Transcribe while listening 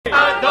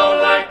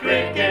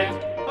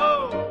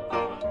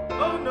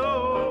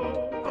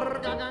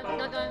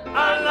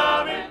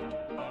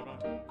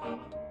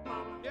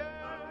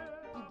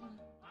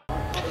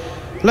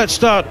Let's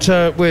start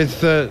with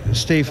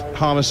Steve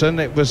Harmison.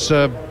 It was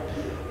a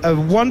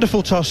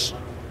wonderful toss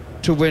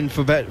to win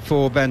for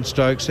Ben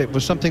Stokes. It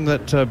was something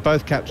that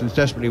both captains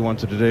desperately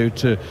wanted to do,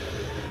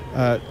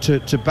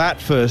 to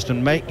bat first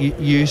and make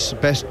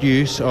best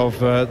use of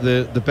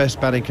the best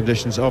batting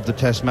conditions of the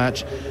Test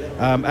match.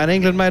 And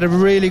England made a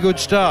really good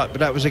start,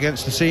 but that was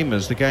against the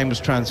seamers. The game was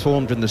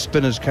transformed and the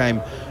spinners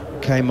came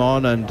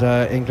on, and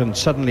England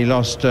suddenly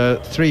lost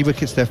 3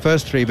 wickets, their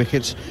first 3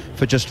 wickets,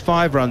 for just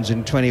 5 runs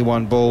in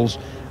 21 balls.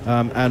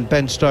 And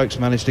Ben Stokes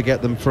managed to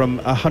get them from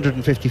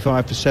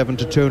 155 for 7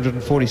 to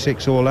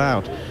 246 all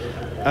out.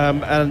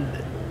 And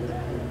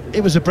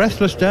it was a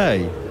breathless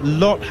day. A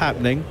lot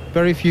happening,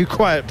 very few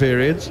quiet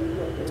periods.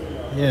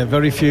 Yeah,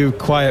 very few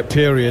quiet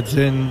periods,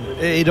 and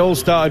it all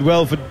started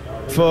well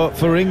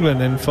for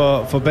England and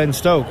for Ben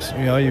Stokes.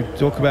 You know, you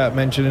talk about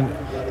mentioning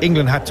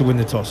England had to win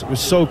the toss. It was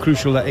so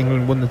crucial that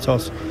England won the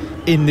toss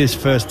in this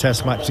first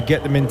Test match to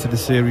get them into the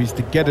series,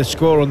 to get a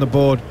score on the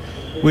board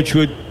which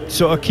would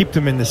sort of keep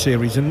them in the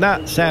series. And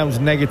that sounds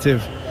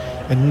negative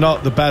and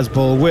not the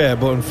Bazball way,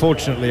 but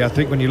unfortunately I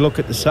think when you look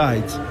at the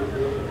sides,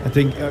 I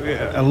think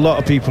a lot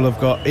of people have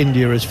got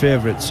India as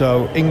favourites.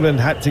 So England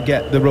had to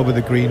get the rub of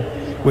the green,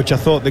 which I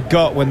thought they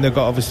got when they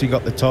obviously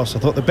got the toss. I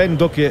thought the Ben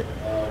Duckett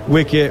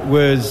wicket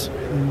was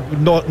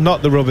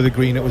not the rub of the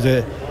green. It was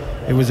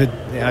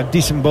a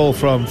decent ball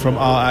from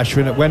R.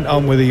 Ashwin. It went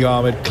on with the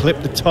arm. It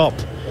clipped the top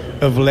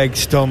of leg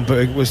stump.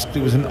 It was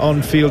an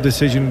on-field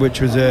decision,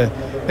 which was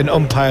an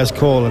umpire's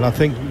call. And I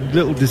think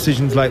little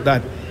decisions like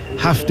that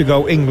have to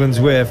go England's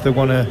way if they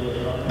want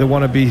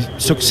to be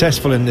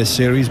successful in this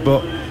series.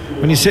 But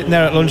when you're sitting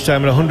there at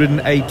lunchtime at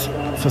 108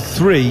 for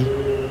 3,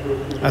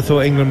 I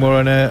thought England were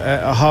in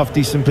a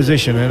half-decent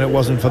position, and it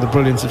wasn't for the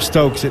brilliance of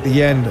Stokes at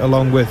the end,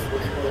 along with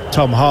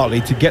Tom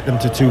Hartley, to get them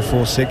to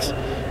 246.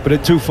 But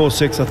at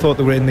 246, I thought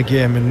they were in the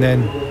game, and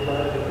then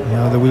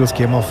the wheels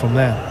came off from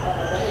there.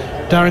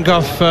 Darren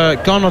Gough,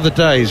 gone are the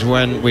days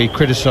when we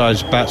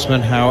criticise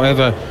batsmen,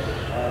 however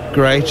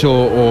great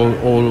or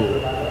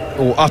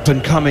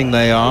up-and-coming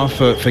they are,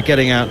 for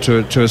getting out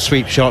to a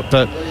sweep shot.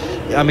 But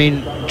I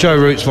mean, Joe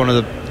Root's one of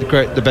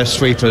the best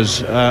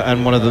sweepers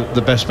and one of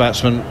the best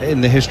batsmen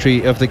in the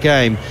history of the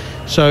game.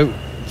 So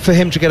for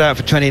him to get out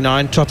for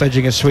 29,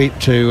 top-edging a sweep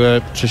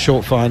to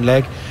short fine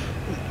leg,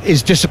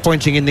 is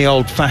disappointing in the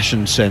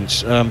old-fashioned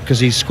sense, because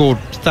he's scored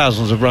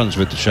thousands of runs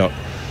with the shot.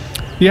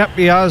 Yep,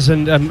 he has,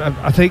 and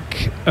I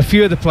think a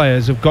few of the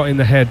players have got in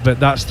the head, but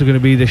that's going to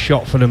be the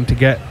shot for them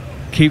to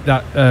keep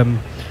that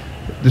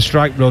the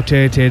strike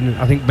rotating.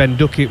 I think Ben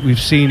Duckett, we've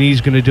seen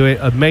he's going to do it,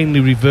 a mainly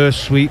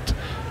reverse sweep.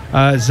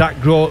 Zach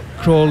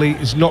Crawley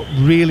is not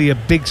really a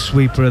big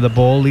sweeper of the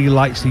ball. He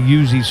likes to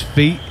use his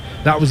feet.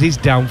 That was his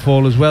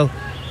downfall as well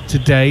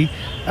today.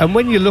 And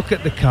when you look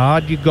at the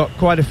card, you've got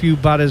quite a few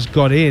batters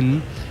got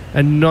in,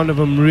 and none of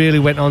them really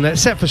went on there,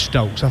 except for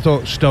Stokes. I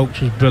thought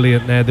Stokes was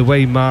brilliant there, the way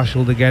he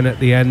marshalled again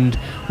at the end,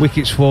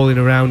 wickets falling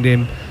around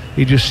him.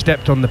 He just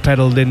stepped on the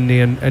pedal, didn't he,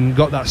 and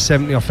got that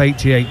 70 off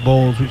 88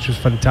 balls, which was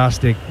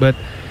fantastic. But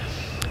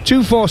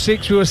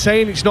 246, we were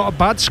saying, it's not a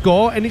bad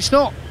score, and it's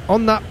not.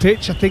 On that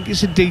pitch, I think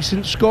it's a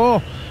decent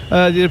score.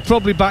 They're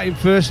probably batting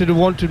first, they'd have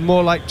wanted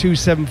more like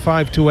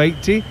 275,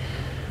 280.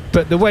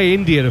 But the way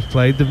India have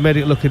played, they've made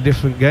it look a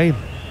different game.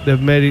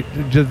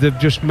 They've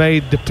just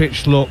made the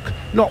pitch look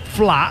not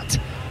flat,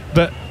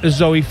 but as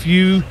though if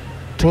you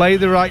play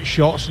the right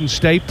shots and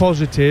stay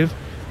positive,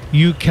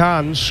 you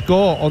can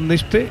score on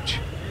this pitch.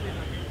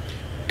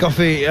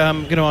 Goughy,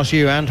 I'm going to ask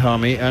you and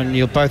Harmy, and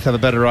you'll both have a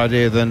better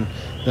idea than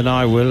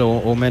I will,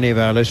 or many of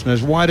our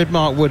listeners. Why did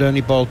Mark Wood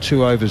only bowl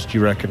 2 overs, do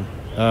you reckon?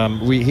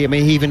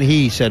 Even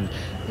he said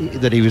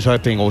that he was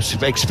hoping or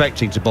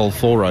expecting to bowl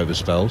 4 over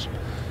spells.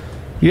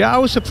 Yeah, I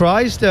was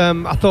surprised.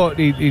 I thought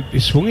he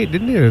swung it,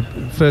 didn't he,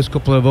 the first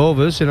couple of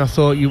overs, and I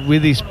thought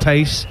with his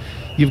pace,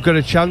 you've got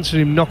a chance of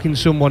him knocking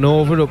someone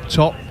over up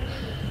top.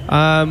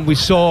 We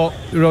saw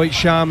Rohit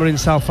Sharma in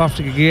South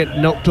Africa get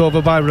knocked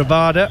over by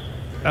Rabada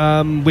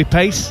with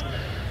pace.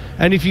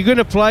 And if you're going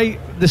to play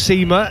the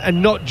seamer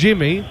and not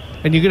Jimmy,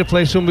 and you're going to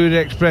play somebody with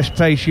express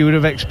pace, you would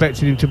have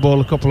expected him to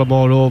bowl a couple of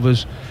more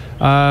overs.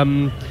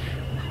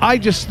 I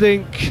just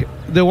think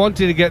they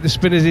wanted to get the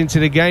spinners into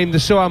the game. They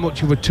saw how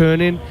much you were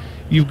turning.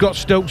 You've got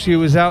Stokes, who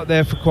was out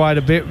there for quite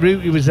a bit.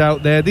 Root, was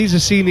out there. These are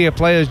senior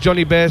players.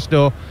 Johnny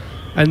Bairstow,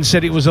 and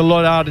said it was a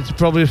lot harder to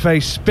probably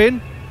face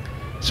spin.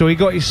 So he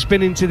got his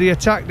spin into the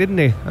attack, didn't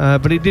he?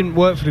 But it didn't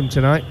work for him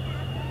tonight.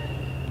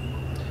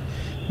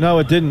 No,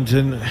 it didn't.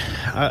 And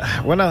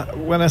when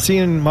I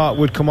seen Mark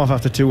Wood come off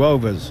after 2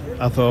 overs,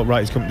 I thought,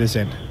 right, he's come at this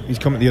end. He's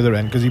come at the other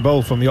end, because he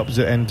bowled from the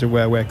opposite end to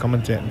where we're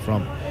commentating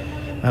from.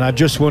 And I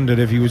just wondered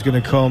if he was going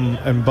to come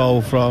and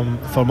bowl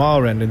from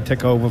our end and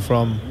take over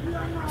from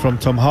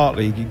Tom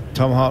Hartley.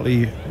 Tom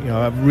Hartley,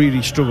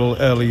 really struggled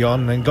early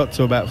on and got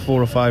to about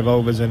 4 or 5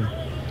 overs and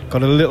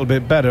got a little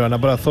bit better.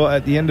 But I thought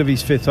at the end of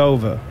his 5th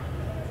over,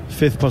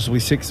 5th, possibly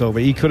 6th over,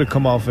 he could have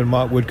come off and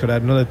Mark Wood could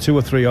have had another 2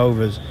 or 3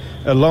 overs,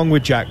 along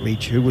with Jack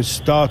Leach, who was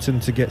starting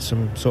to get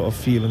some sort of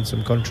feel and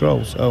some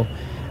control. So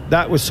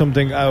that was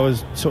something I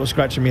was sort of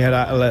scratching my head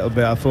at a little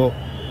bit. I thought,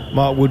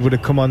 Mark Wood would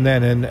have come on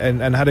then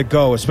and had a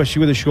go, especially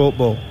with a short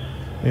ball.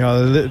 You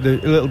know, the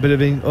little bit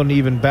of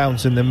uneven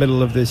bounce in the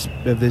middle of this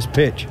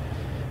pitch.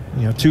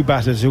 You know, two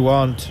batters who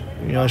aren't,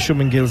 you know,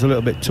 Shumangill's a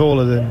little bit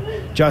taller than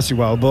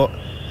Jaiswal, but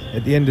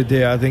at the end of the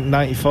day, I think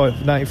 94,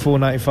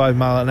 95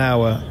 mile an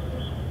hour,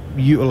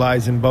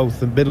 utilising both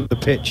the middle of the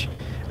pitch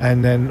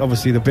and then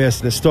obviously the base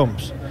of the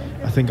stumps.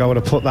 I think I would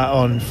have put that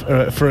on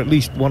for at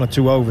least 1 or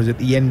 2 overs at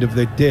the end of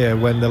the day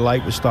when the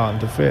light was starting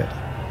to fade.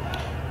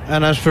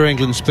 And as for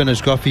England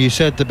spinners, Goffey, you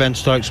said the Ben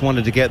Stokes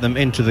wanted to get them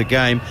into the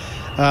game.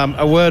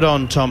 A word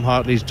on Tom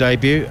Hartley's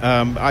debut.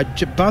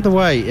 By the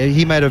way,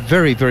 he made a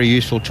very, very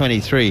useful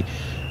 23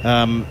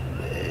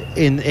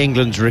 in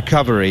England's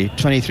recovery.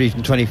 23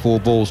 from 24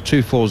 balls,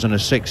 2 4s and a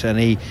 6, and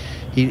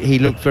he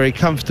looked very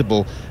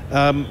comfortable.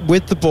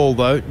 With the ball,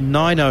 though,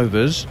 9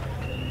 overs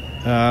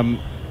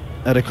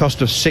at a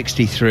cost of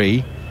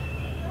 63,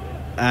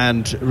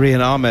 and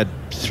Rian Ahmed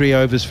 3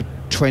 overs for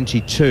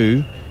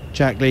 22.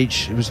 Jack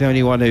Leach was the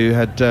only one who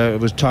had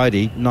was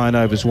tidy, 9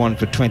 overs, 1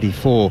 for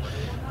 24.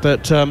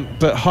 But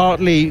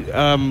Hartley,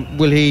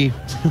 will he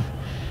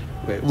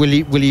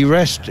will he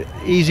rest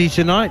easy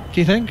tonight,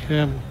 do you think?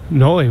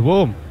 No, he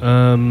won't.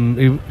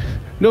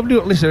 Nobody,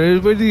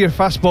 listen, whether you're a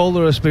fast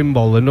bowler or a spin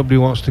bowler, nobody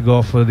wants to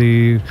go for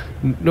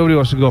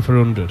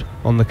 100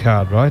 on the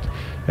card, right?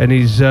 And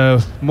he's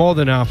more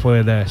than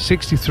halfway there.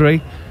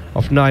 63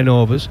 off 9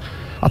 overs.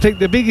 I think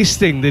the biggest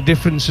thing, the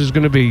difference is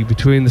going to be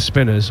between the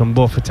spinners on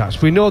both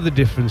attacks. We know the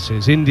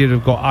differences. India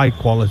have got high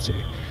quality.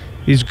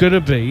 Is going to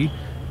be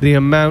the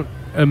amount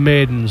of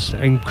maidens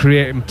and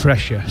creating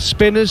pressure.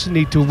 Spinners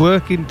need to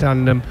work in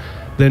tandem.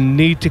 They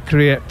need to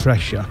create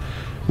pressure.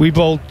 We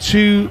bowled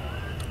 2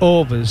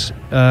 overs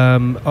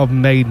of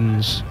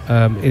maidens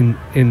in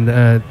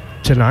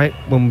tonight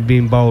when we've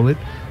been bowling.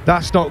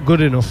 That's not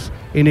good enough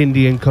in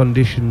Indian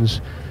conditions.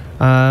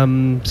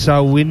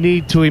 So we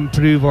need to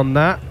improve on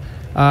that.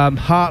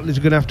 Hartley's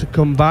going to have to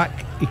come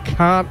back. He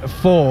can't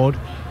afford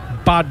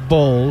bad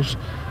balls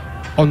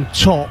on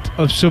top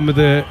of some of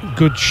the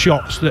good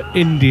shots that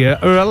India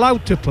are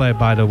allowed to play,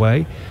 by the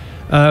way.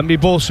 He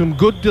bowled some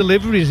good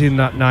deliveries in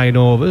that 9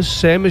 overs,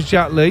 same as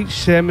Jack Leach,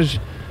 same as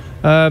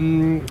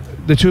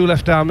the 2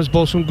 left-armers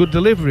bowled some good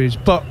deliveries.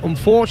 But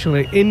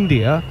unfortunately,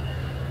 India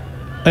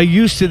are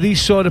used to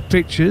these sort of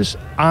pitches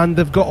and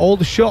they've got all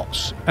the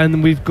shots,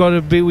 and we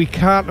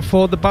can't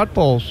afford the bad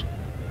balls.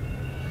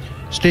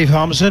 Steve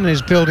Harmison,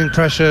 is building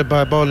pressure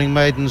by bowling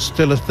maidens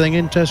still a thing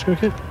in Test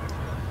cricket?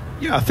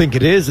 Yeah, I think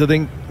it is. I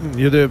think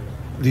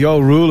the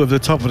old rule of the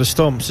top of the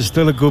stumps is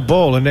still a good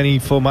ball in any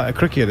format of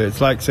cricket. It's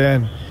like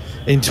saying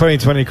in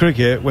 2020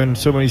 cricket, when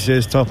somebody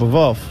says top of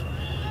off,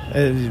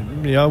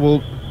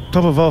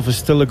 top of off is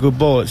still a good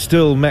ball. It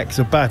still makes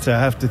a batter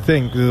have to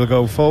think, do I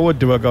go forward,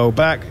 do I go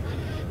back,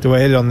 do I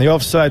hit it on the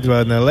offside, do I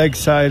hit it on the leg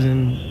side?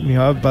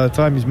 And by the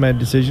time he's made a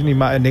decision, he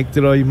might have nicked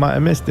it or he might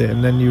have missed it,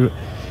 and then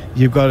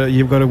you've got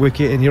a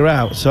wicket and you're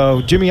out.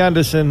 So Jimmy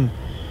Anderson,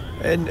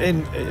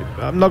 and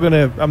I'm not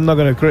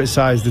gonna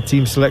criticise the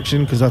team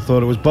selection, because I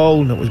thought it was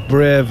bold and it was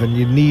brave, and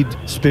you need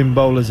spin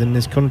bowlers in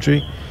this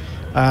country.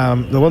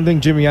 The one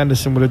thing Jimmy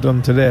Anderson would have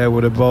done today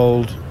would have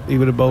bowled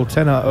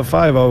 10 out of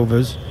 5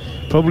 overs,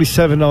 probably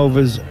 7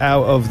 overs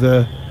out of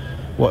the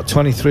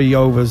 23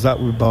 overs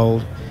that we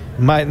bowled.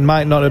 Might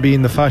not have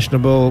been the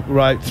fashionable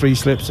 3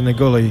 slips in a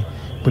gully,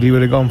 but he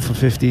would have gone for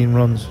 15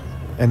 runs,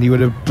 and he would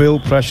have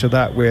built pressure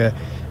that way.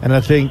 And I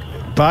think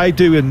by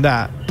doing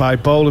that, by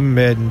bowling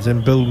maidens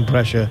and building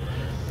pressure,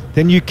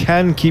 then you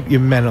can keep your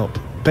men up.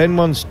 Ben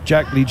wants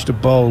Jack Leach to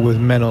bowl with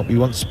men up. He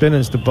wants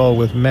spinners to bowl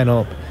with men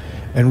up,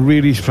 and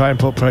really try and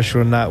put pressure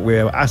on that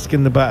way,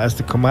 asking the batters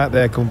to come out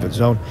their comfort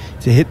zone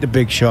to hit the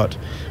big shot.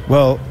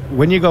 Well,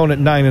 when you're going at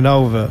 9 and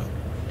over,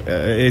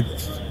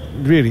 it's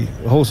really,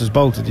 the horse is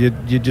bolted.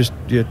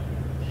 You're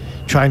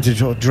trying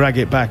to drag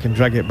it back.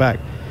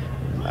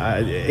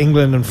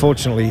 England,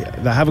 unfortunately,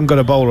 they haven't got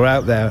a bowler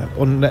out there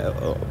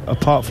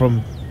apart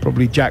from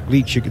probably Jack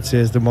Leach, you could say,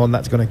 is the one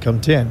that's going to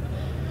contain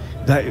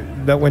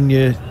that when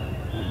you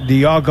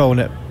are going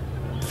at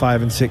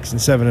 5 and 6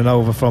 and 7 and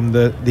over from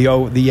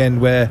the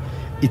end where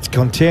it's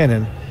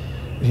containing,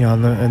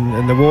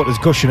 and the water's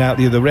gushing out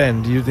the other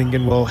end. You're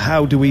thinking, well,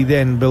 how do we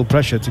then build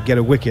pressure to get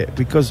a wicket?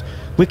 Because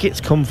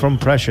wickets come from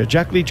pressure.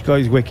 Jack Leach got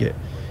his wicket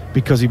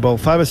because he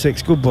bowled 5 or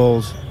 6 good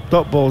balls,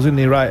 dot balls in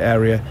the right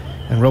area,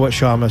 and Rohit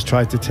Sharma's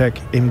tried to take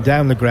him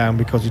down the ground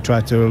because he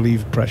tried to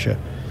relieve pressure.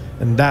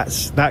 And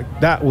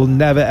that will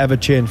never ever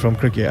change from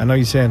cricket. I know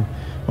you're saying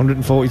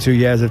 142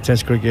 years of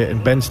Test cricket,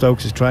 and Ben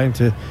Stokes is trying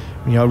to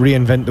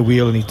reinvent the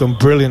wheel, and he's done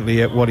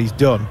brilliantly at what he's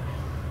done,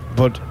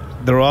 but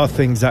there are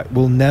things that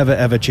will never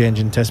ever change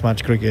in Test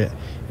match cricket.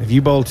 If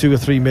you bowl 2 or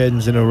 3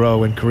 maidens in a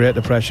row and create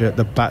the pressure,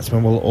 the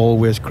batsman will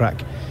always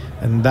crack.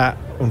 And that,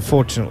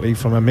 unfortunately,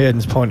 from a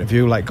maiden's point of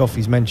view, like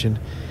Goffey's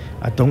mentioned,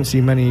 I don't see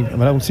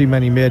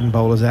many maiden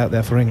bowlers out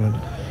there for England.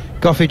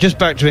 Goffey, just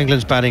back to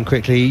England's batting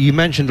quickly. You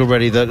mentioned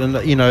already that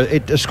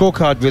a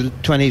scorecard with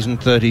 20s and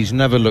 30s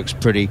never looks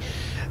pretty.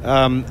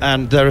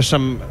 And there are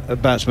some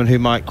batsmen who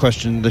might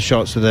question the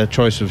shots of their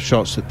choice of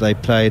shots that they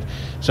played.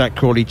 Zach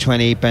Crawley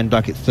 20, Ben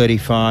Duckett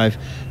 35,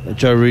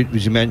 Joe Root,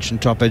 as you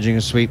mentioned, top edging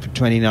a sweep for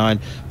 29.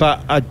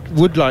 But I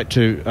would like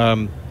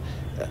to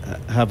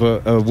have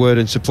a word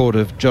in support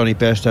of Johnny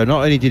Bairstow.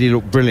 Not only did he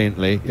look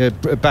brilliantly,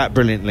 bat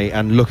brilliantly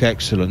and look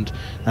excellent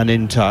and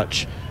in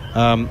touch,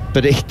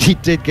 but he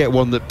did get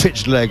one that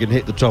pitched leg and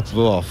hit the top of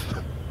the off.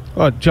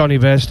 Well, Johnny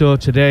Bairstow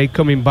today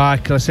coming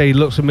back, I say he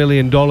looks $1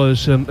 million.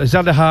 Has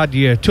had a hard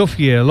year, tough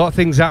year. A lot of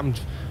things happened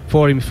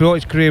for him. He thought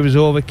his career was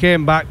over,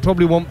 came back,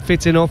 probably wasn't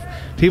fit enough.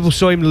 People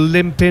saw him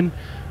limping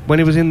when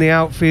he was in the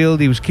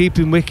outfield. He was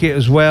keeping wicket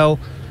as well,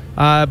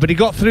 but he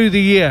got through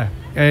the year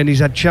and he's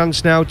had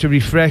chance now to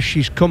refresh.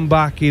 He's come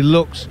back, he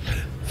looks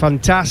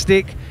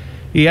fantastic.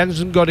 He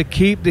hasn't got to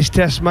keep this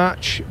test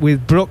match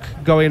with Brook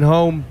going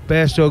home.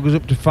 Bairstow goes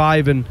up to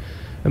 5 and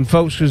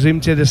Folks was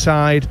him to the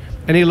side,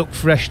 and he looked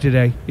fresh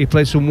today. He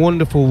played some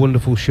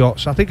wonderful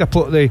shots. I think I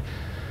put the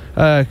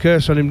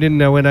curse on him,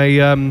 didn't I, when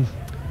I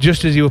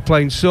just as he was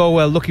playing so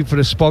well, looking for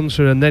a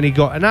sponsor, and then he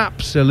got an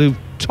absolute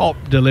top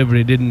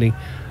delivery, didn't he,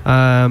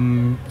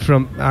 from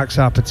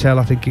Axar Patel,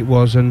 I think it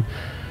was, and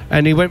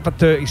he went for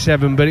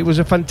 37. But it was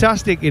a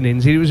fantastic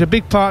innings. It was a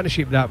big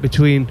partnership that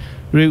between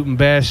Root and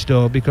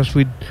Bairstow, because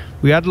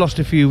we had lost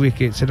a few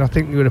wickets, and I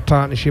think we were a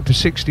partnership of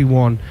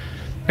 61.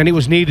 And it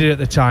was needed at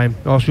the time,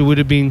 or else we would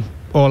have been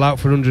all out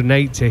for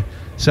 180.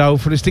 So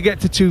for us to get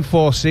to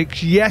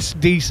 246, yes,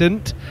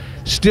 decent,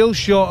 still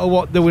short of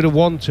what they would have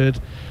wanted,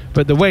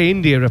 but the way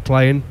India are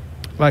playing,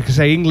 like I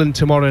say, England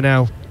tomorrow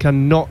now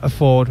cannot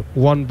afford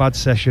one bad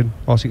session,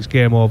 or it's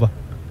game over.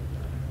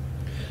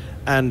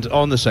 And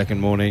on the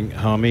second morning,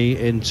 Harmy,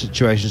 in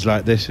situations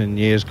like this in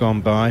years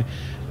gone by,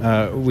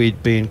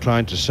 we'd be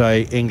inclined to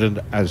say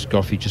England, as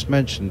Goffey just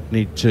mentioned,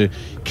 need to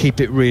keep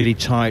it really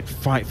tight,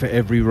 fight for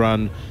every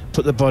run,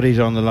 put the bodies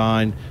on the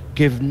line,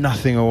 give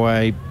nothing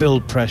away,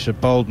 build pressure,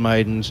 bold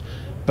maidens.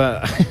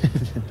 But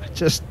I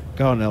just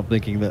can't help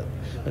thinking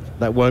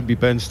that won't be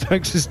Ben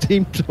Stokes'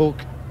 team talk.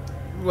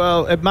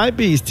 Well, it might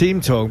be his team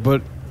talk,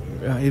 but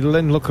he'll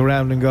then look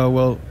around and go,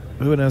 well,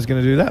 who on earth is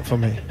going to do that for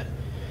me?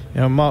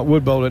 You know, Mark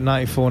Wood bowled at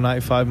 94,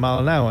 95 mile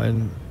an hour,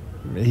 and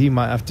he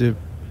might have to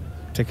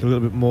take a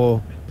little bit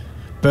more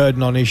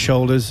burden on his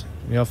shoulders.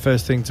 You know,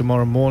 first thing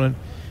tomorrow morning,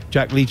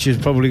 Jack Leach is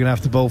probably going to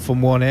have to bowl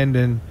from one end,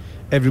 and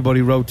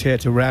everybody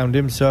rotate around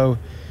him. So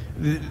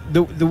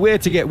the way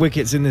to get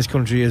wickets in this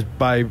country is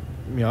by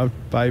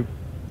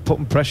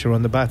putting pressure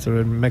on the batter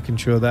and making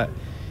sure that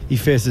he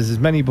faces as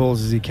many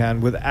balls as he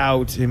can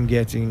without him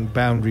getting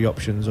boundary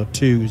options or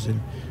twos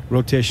and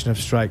rotation of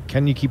strike.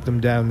 Can you keep them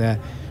down there?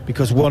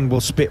 Because one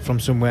will spit from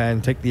somewhere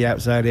and take the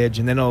outside edge,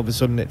 and then all of a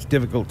sudden it's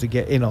difficult to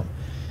get in on.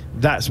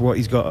 That's what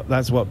he's got.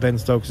 That's what Ben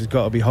Stokes has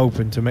got to be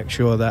hoping to make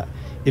sure that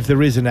if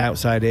there is an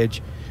outside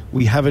edge,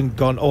 we haven't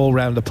gone all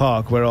round the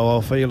park where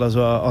our fielders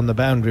are on the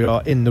boundary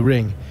or in the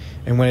ring,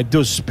 and when it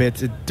does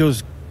spit, it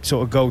does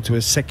sort of go to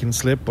a second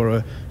slip or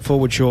a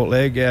forward short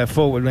leg,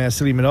 forward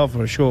Sliman off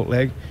or a short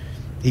leg.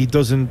 He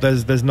doesn't.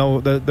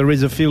 There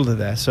is a fielder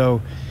there,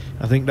 so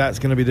I think that's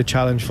going to be the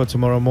challenge for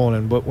tomorrow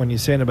morning. But when you're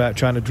saying about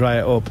trying to dry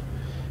it up,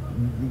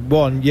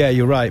 one, yeah,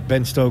 you're right,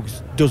 Ben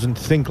Stokes doesn't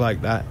think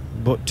like that,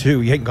 but two,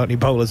 he ain't got any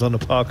bowlers on the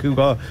park who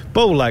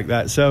bowl like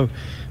that, so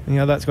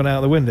that's gone out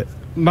of the window.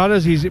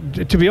 Manners,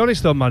 to be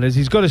honest though, Manners,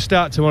 he's got to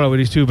start tomorrow with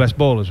his two best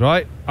bowlers,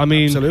 right? I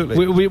mean,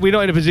 absolutely. We're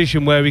not in a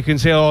position where we can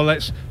say, oh,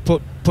 let's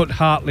put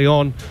Hartley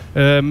on.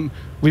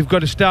 We've got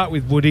to start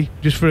with Woody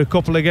just for a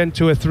couple again,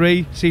 2 or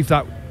 3, see if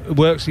that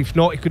works. If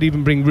not, he could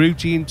even bring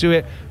Rooty into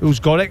it, who's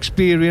got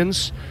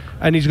experience,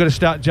 and he's got to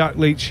start Jack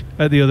Leach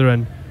at the other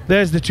end.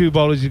 There's the two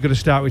bowlers he's got to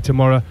start with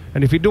tomorrow,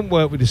 and if it doesn't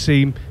work with the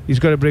seam, he's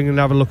got to bring and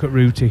have a look at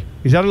Rooty.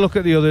 He's had a look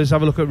at the others,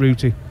 have a look at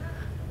Rooty.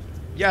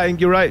 Yeah, I think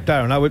you're right,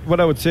 Darren.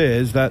 What I would say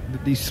is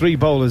that these 3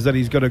 bowlers that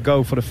he's got to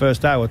go for the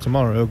first hour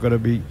tomorrow are going to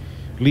be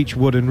Leach,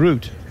 Wood and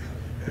Root.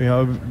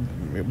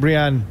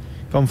 Brian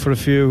gone for a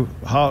few,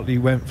 Hartley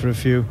went for a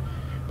few,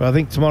 but I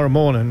think tomorrow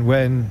morning,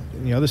 when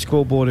the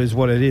scoreboard is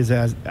what it is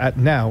at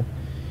now,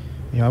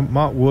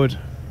 Mark Wood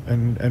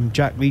and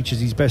Jack Leach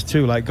is his best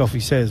 2, like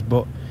Goffey says,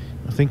 but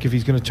I think if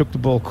he's going to chuck the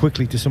ball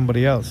quickly to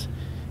somebody else,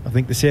 I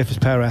think the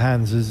safest pair of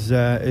hands is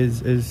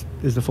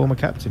the former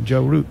captain,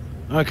 Joe Root.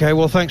 Okay,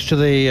 well, thanks to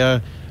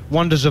the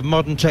wonders of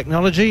modern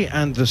technology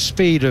and the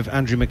speed of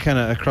Andrew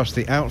McKenna across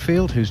the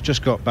outfield, who's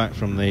just got back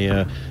from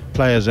the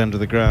players' end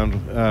of the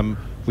ground,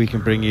 we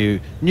can bring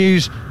you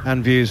news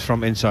and views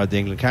from inside the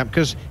England camp,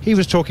 because he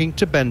was talking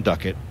to Ben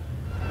Duckett.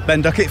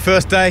 Ben Duckett,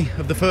 first day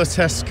of the first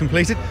test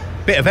completed.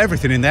 Bit of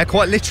everything in there,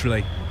 quite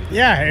literally.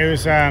 Yeah, it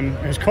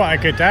was quite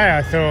a good day.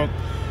 I thought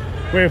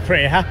we were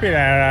pretty happy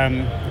there,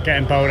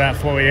 getting bowled out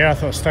for you. I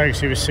thought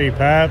Stokesy was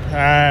superb.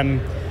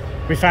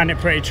 We found it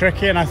pretty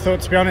tricky, and I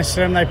thought, to be honest,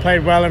 they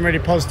played well and really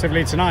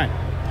positively tonight.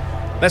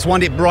 Let's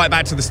wind it right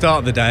back to the start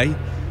of the day.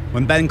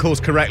 When Ben calls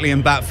correctly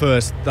and bat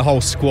first, the whole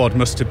squad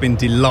must have been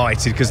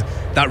delighted, because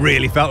that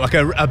really felt like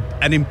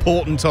an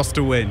important toss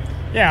to win.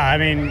 Yeah, I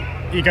mean,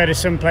 you go to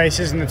some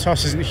places and the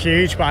toss isn't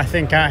huge, but I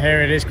think out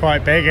here it is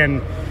quite big,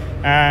 and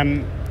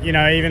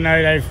even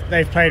though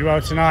they've played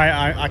well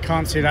tonight, I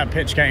can't see that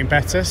pitch getting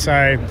better.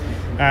 So,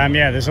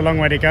 there's a long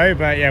way to go,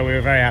 but we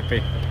were very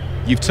happy.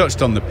 You've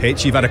touched on the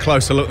pitch. You've had a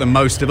closer look than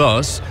most of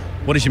us.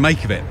 What did you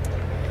make of it?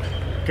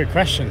 Good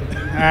question.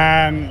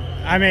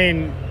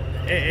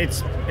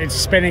 It's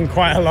spinning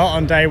quite a lot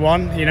on day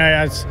one.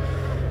 As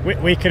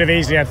we could have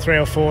easily had 3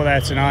 or 4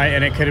 there tonight,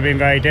 and it could have been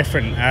very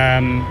different.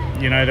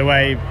 The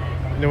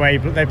way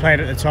they played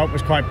at the top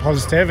was quite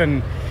positive,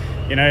 and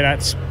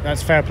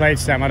that's fair play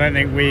to them. I don't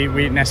think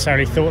we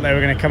necessarily thought they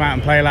were going to come out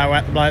and play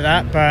like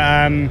that.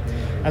 But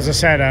as I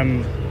said,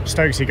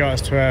 Stokesy got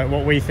us to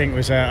what we think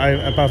was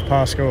a above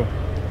par score.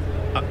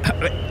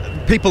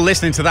 People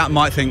listening to that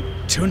might think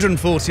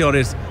 240 odd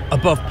is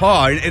above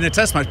par in a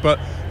test match, but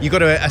you've got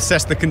to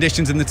assess the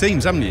conditions in the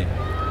teams, haven't you?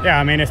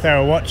 Yeah, if they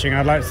were watching,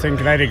 I'd like to think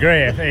they'd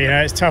agree.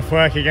 It's tough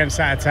work against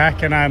that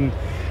attack, and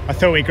I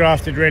thought we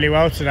grafted really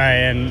well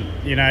today, and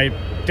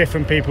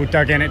different people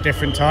dug in at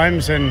different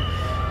times, and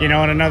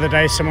on another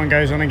day someone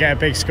goes on and get a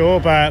big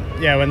score, but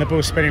when the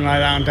ball's spinning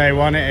like that on day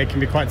one, it can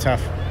be quite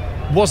tough.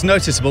 Was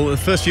noticeable that the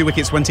first few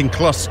wickets went in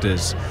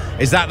clusters.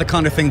 Is that the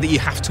kind of thing that you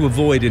have to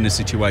avoid in a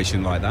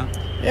situation like that?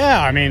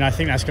 Yeah, I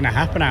think that's going to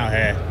happen out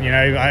here.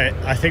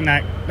 I think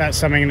that's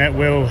something that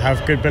we'll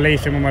have good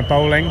belief in when we're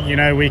bowling.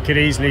 We could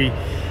easily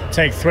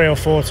take 3 or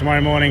 4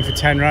 tomorrow morning for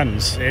 10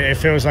 runs. It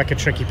feels like a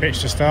tricky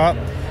pitch to start.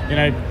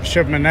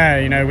 Shubman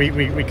there,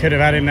 we could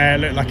have had him there,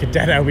 look like a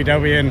dead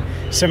LBW,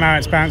 and somehow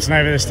it's bouncing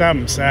over the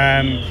stumps.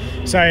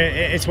 So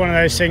it's one of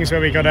those things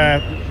where we got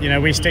to,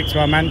 we stick to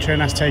our mantra,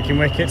 and that's taking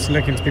wickets and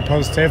looking to be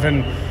positive,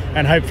 and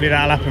hopefully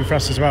that'll happen for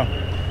us as well.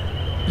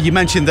 You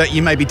mentioned that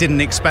you maybe didn't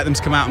expect them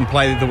to come out and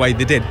play the way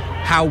they did.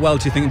 How well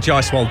do you think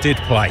Jaiswal did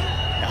play?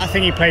 I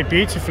think he played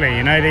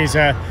beautifully. These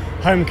are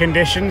home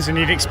conditions, and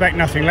you'd expect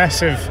nothing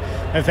less of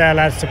their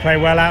lads to play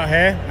well out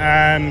here.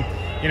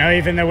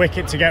 Even the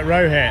wicket to get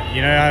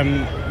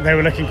Rohit, they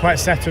were looking quite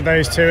settled,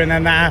 those two, and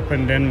then that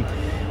happened. And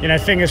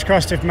fingers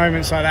crossed, if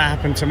moments like that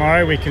happen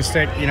tomorrow, we can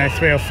stick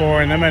 3 or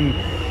 4 in them,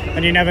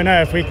 and you never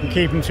know, if we can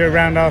keep them to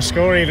around our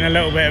score, even a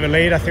little bit of a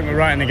lead, I think we're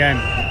right in the game.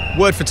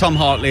 Word for Tom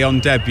Hartley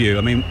on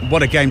debut.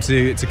 What a game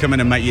to come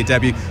in and make your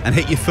debut and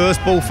hit your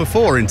first ball for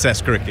 4 in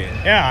Test cricket.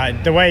 Yeah,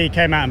 the way he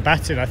came out and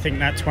batted, I think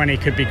that 20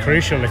 could be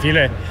crucial. If you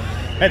look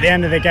at the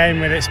end of the game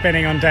with it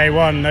spinning on day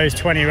one, those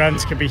 20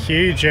 runs could be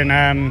huge,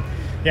 and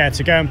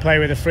to go and play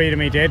with the freedom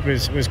he did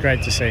was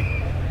great to see.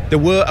 There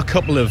were a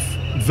couple of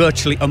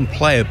virtually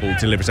unplayable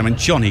deliveries.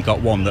 Johnny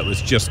got one that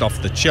was just off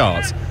the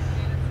charts.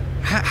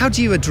 How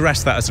do you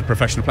address that as a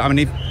professional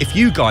player? If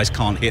you guys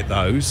can't hit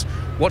those,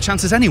 what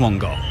chance has anyone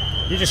got?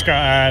 You just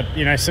got,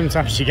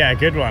 sometimes you get a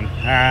good one.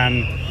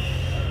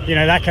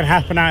 That can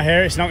happen out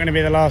here. It's not going to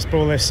be the last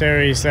ball this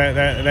series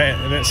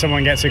that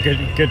someone gets a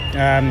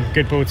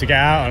good ball to get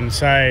out on.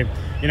 So,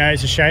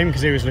 it's a shame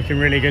because he was looking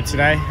really good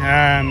today.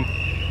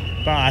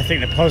 But I think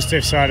the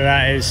positive side of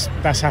that is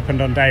that's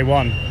happened on day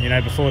one,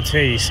 before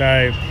tea. So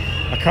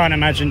I can't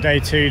imagine day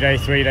 2, day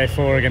 3, day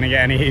 4 are going to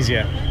get any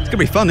easier. It's going to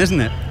be fun, isn't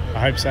it?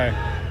 I hope so.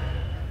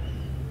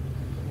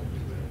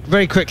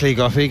 Very quickly,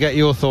 Goffey, get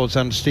your thoughts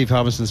on Steve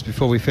Harmison's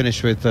before we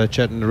finish with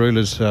Chetan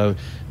Narula's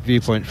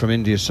viewpoint from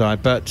India's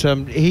side. But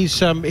he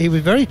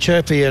was very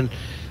chirpy and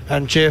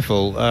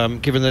cheerful,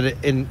 given that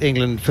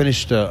England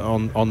finished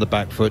on the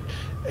back foot.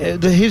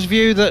 His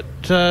view that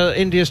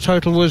India's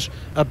total was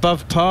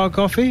above par,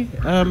 Goffey,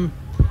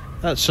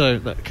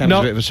 that came as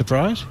a bit of a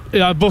surprise.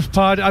 Yeah, above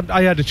par.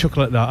 I had a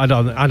chuckle at that.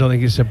 I don't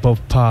think it's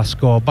above par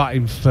score.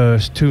 Batting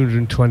first,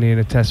 220 in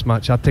a Test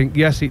match. I think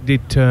yes, it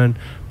did turn,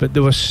 but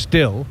there was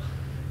still.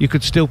 You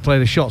could still play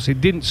the shots.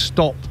 It didn't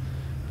stop.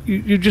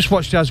 You just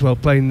watched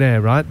Jaiswal playing there,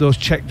 right? Those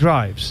check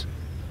drives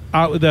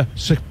out of the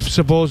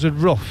supposed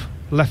rough,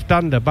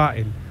 left-hander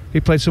batting. He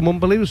played some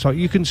unbelievable stuff.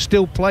 You can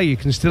still play. You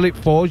can still hit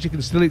 4s. You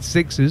can still hit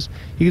 6s.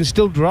 You can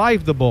still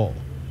drive the ball,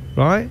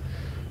 right?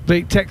 But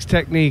it takes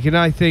technique, and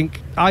I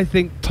think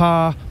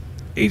par.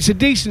 It's a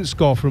decent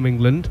score from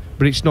England,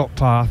 but it's not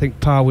par. I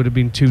think par would have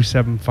been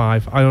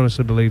 275. I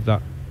honestly believe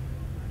that.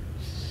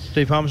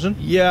 Steve Harmison?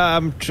 Yeah,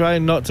 I'm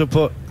trying not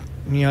to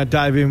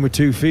dive in with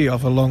 2 feet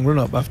off a long run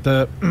up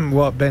after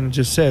what Ben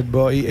just said,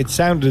 but it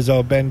sounded as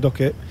though Ben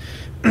Duckett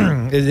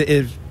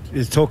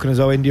is talking as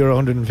though India are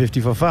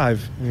 150 for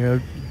 5.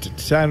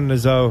 Sounding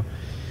as though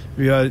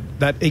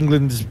that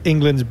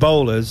England's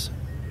bowlers,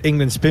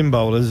 England's spin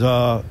bowlers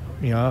are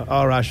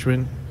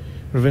Ashwin,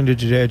 Ravindra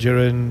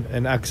Jadeja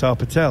and Axar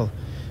Patel.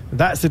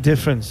 That's the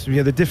difference.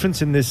 The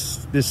difference in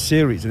this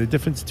series, the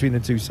difference between the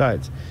two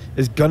sides,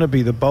 is going to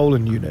be the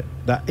bowling unit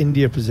that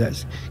India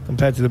possess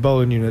compared to the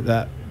bowling unit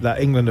that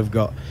England have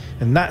got,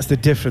 and that's the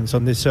difference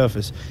on this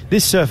surface.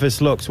 This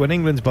surface looks, when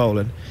England's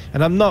bowling,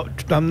 and I'm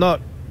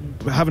not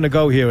having a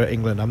go here at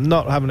England. I'm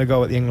not having a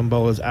go at the England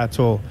bowlers at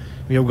all.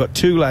 We've got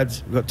two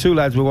lads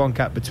with 1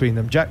 cap between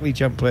them. Jack Leach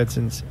hasn't played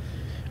since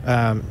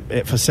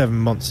for 7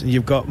 months.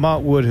 You've got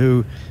Mark Wood,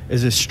 who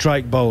is a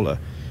strike bowler.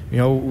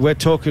 You're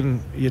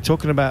talking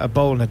about a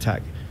bowling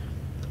attack.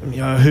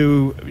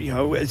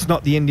 It's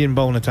not the Indian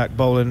bowling attack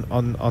bowling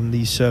on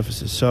these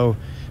surfaces. So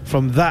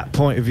from that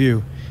point of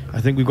view, I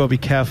think we've got to be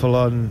careful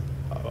on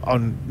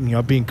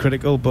on being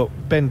critical, but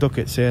Ben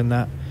Duckett saying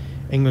that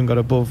England got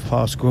above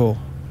par score.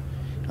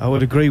 I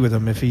would agree with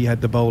him if he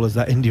had the bowlers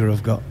that India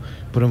have got,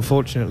 but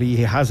unfortunately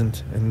he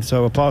hasn't. And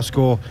so a par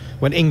score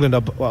when England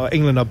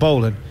are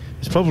bowling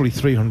is probably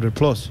 300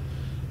 plus.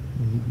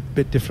 A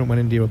bit different when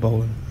India are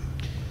bowling.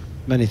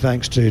 Many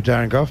thanks to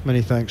Darren Gough,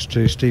 many thanks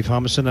to Steve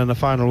Harmison, and a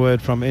final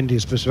word from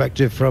India's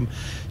perspective from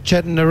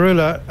Chetan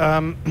Narula.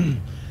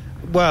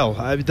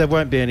 There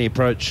won't be any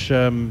approach,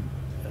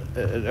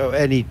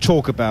 any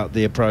talk about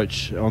the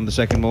approach on the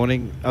second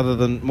morning, other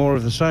than more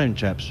of the same,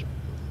 chaps.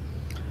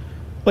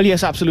 Well,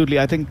 yes, absolutely.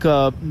 I think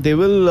they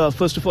will,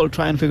 first of all,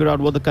 try and figure out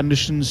what the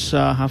conditions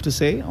have to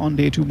say on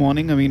day 2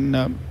 morning. I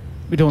mean,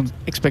 we don't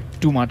expect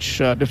too much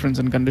difference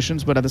in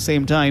conditions, but at the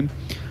same time,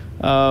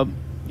 a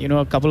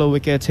couple of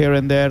wickets here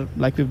and there,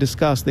 like we've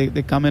discussed,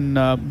 they come in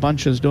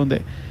bunches, don't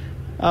they?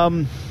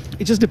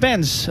 It just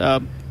depends.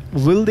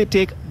 Will they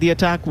take the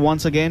attack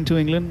once again to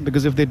England?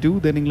 Because if they do,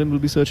 then England will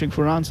be searching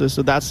for answers.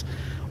 So that's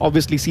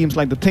obviously seems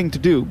like the thing to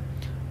do.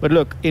 But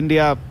look,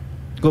 India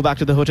go back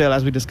to the hotel,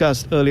 as we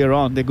discussed earlier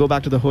on. They go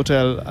back to the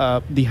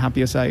hotel the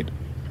happier side.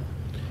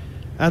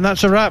 And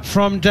that's a wrap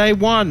from day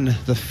 1,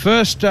 the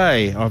first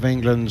day of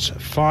England's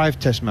 5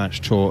 Test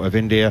match tour of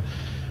India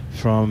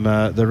from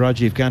the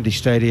Rajiv Gandhi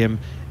Stadium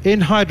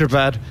in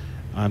Hyderabad.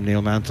 I'm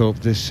Neil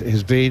Manthorpe. This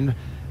has been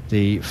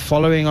the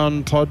Following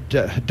On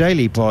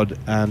Daily Pod,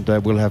 and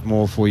we'll have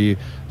more for you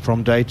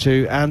from day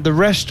 2 and the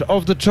rest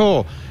of the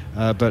tour.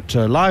 But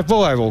live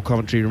ball oval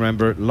commentary,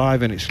 remember,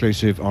 live and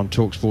exclusive on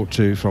TalkSport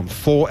 2 from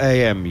 4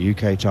 a.m.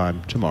 UK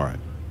time tomorrow.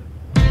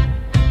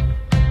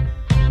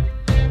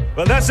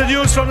 Well, that's the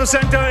news from the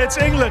centre. It's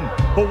England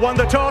who won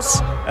the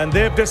toss, and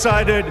they've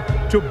decided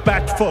to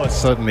bat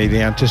first. Certainly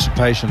the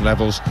anticipation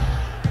levels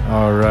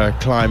are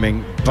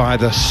climbing by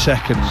the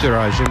second.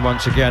 Siraj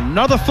once again.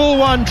 Another full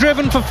one,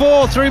 driven for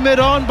 4 through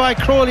mid-on by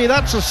Crawley.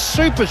 That's a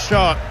super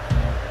shot.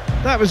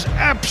 That was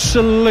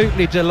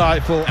absolutely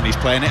delightful. And he's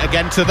playing it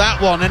again to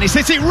that one, and he's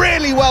hit it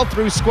really well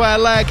through square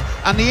leg,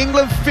 and the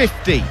England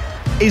 50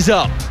 is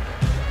up.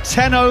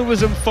 10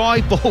 overs and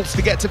 5 balls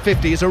to get to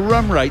 50 is a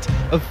run rate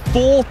of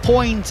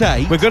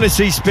 4.8. We're going to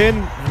see spin,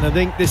 and I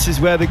think this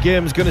is where the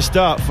game's going to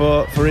start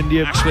for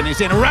India. Ashwin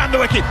is in around the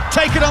wicket,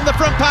 taken on the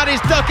front pad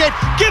is Duckett,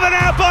 given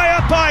out by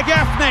umpire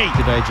Gaffney.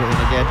 Today in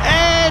again,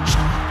 edged,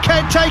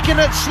 taken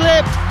at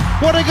slip.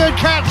 What a good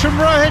catch from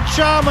Rohit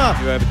Sharma.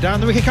 Down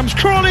the wicket comes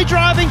Crawley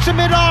driving to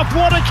mid-off.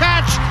 What a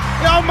catch.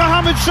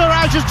 Mohammad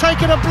Siraj has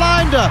taken a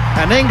blinder.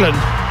 And England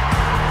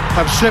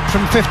have slipped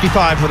from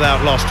 55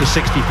 without loss to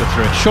 60 for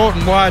 3. Short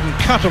and wide and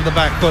cut on the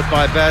back foot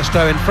by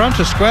Bairstow in front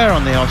of square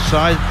on the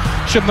offside.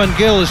 Shubman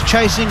Gill is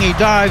chasing, he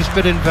dives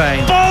but in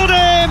vain. Bowled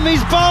him,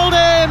 he's bowled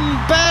him.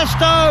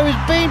 Bairstow has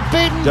been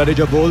beaten.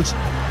 Jadeja bowls.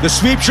 The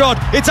sweep shot,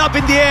 it's up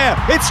in the air,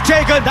 it's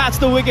taken. That's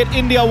the wicket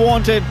India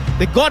wanted.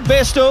 They got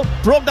Bairstow,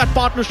 broke that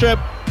partnership,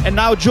 and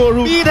now Joe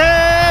Root beat him,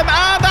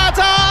 and that's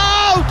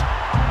out!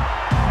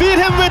 Beat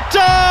him with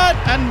turn,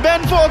 and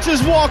Ben Foakes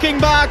is walking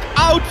back,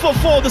 out for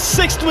 4. The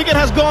 6th wicket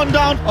has gone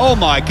down. Oh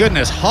my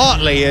goodness,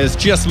 Hartley has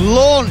just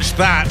launched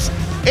that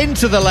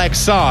into the leg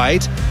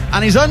side,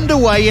 and he's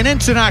underway in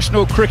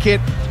international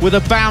cricket with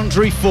a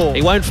boundary 4.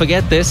 He won't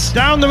forget this.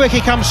 Down the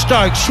wicket comes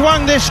Stokes,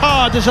 swung this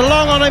hard, there's a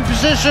long on in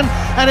position,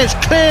 and it's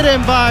cleared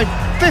in by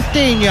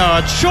 15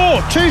 yards.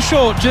 Short, too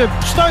short.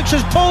 Stokes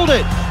has pulled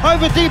it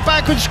over deep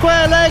backward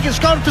square leg, it's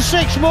gone for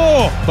 6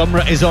 more.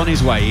 Bumrah is on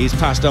his way, he's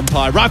past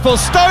umpire. Rifle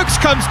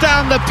Stokes comes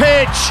down the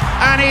pitch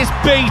and is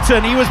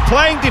beaten. He was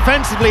playing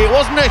defensively, it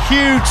wasn't a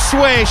huge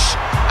swish,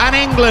 and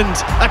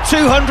England at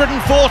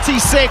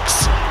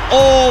 246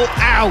 all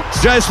out.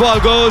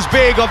 Jaiswal goes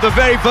big off the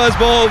very first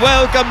ball.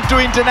 Welcome to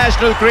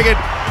international cricket.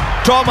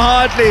 Tom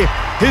Hartley,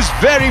 his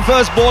very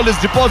first ball is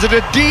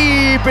deposited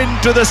deep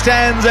into the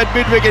stands at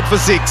mid-wicket for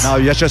 6. Now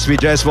Yashasvi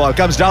Jaiswal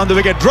comes down the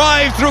wicket,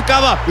 drive through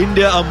cover.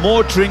 India are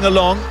motoring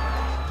along.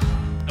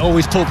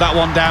 Always pulled that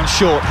one down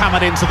short,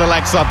 hammered into the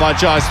leg side by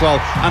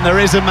Jaiswal, and there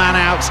is a man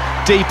out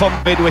deep on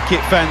mid-wicket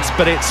fence,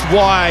 but it's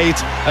wide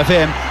of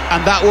him,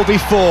 and that will be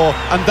 4,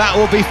 and that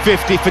will be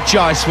 50 for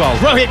Jaiswal.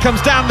 Rohit comes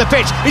down the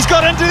pitch, he's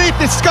got underneath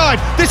this sky,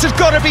 this has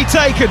got to be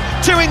taken.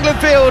 2 England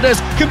fielders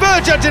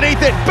converge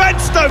underneath it, Ben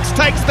Stokes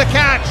takes the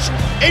catch,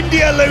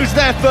 India lose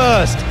their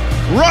first.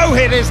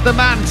 Rohit is the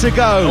man to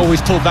go.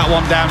 Always pulled that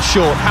one down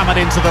short, hammered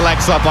into the leg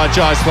side by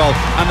Jaiswal,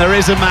 and there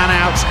is a man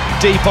out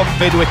deep on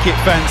mid-wicket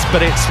fence,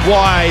 but it's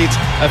wide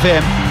of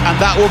him, and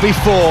that will be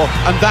 4,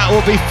 and that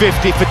will be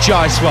 50 for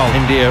Jaiswal.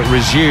 India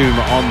resume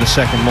on the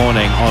second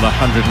morning on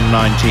 119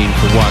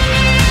 for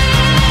 1.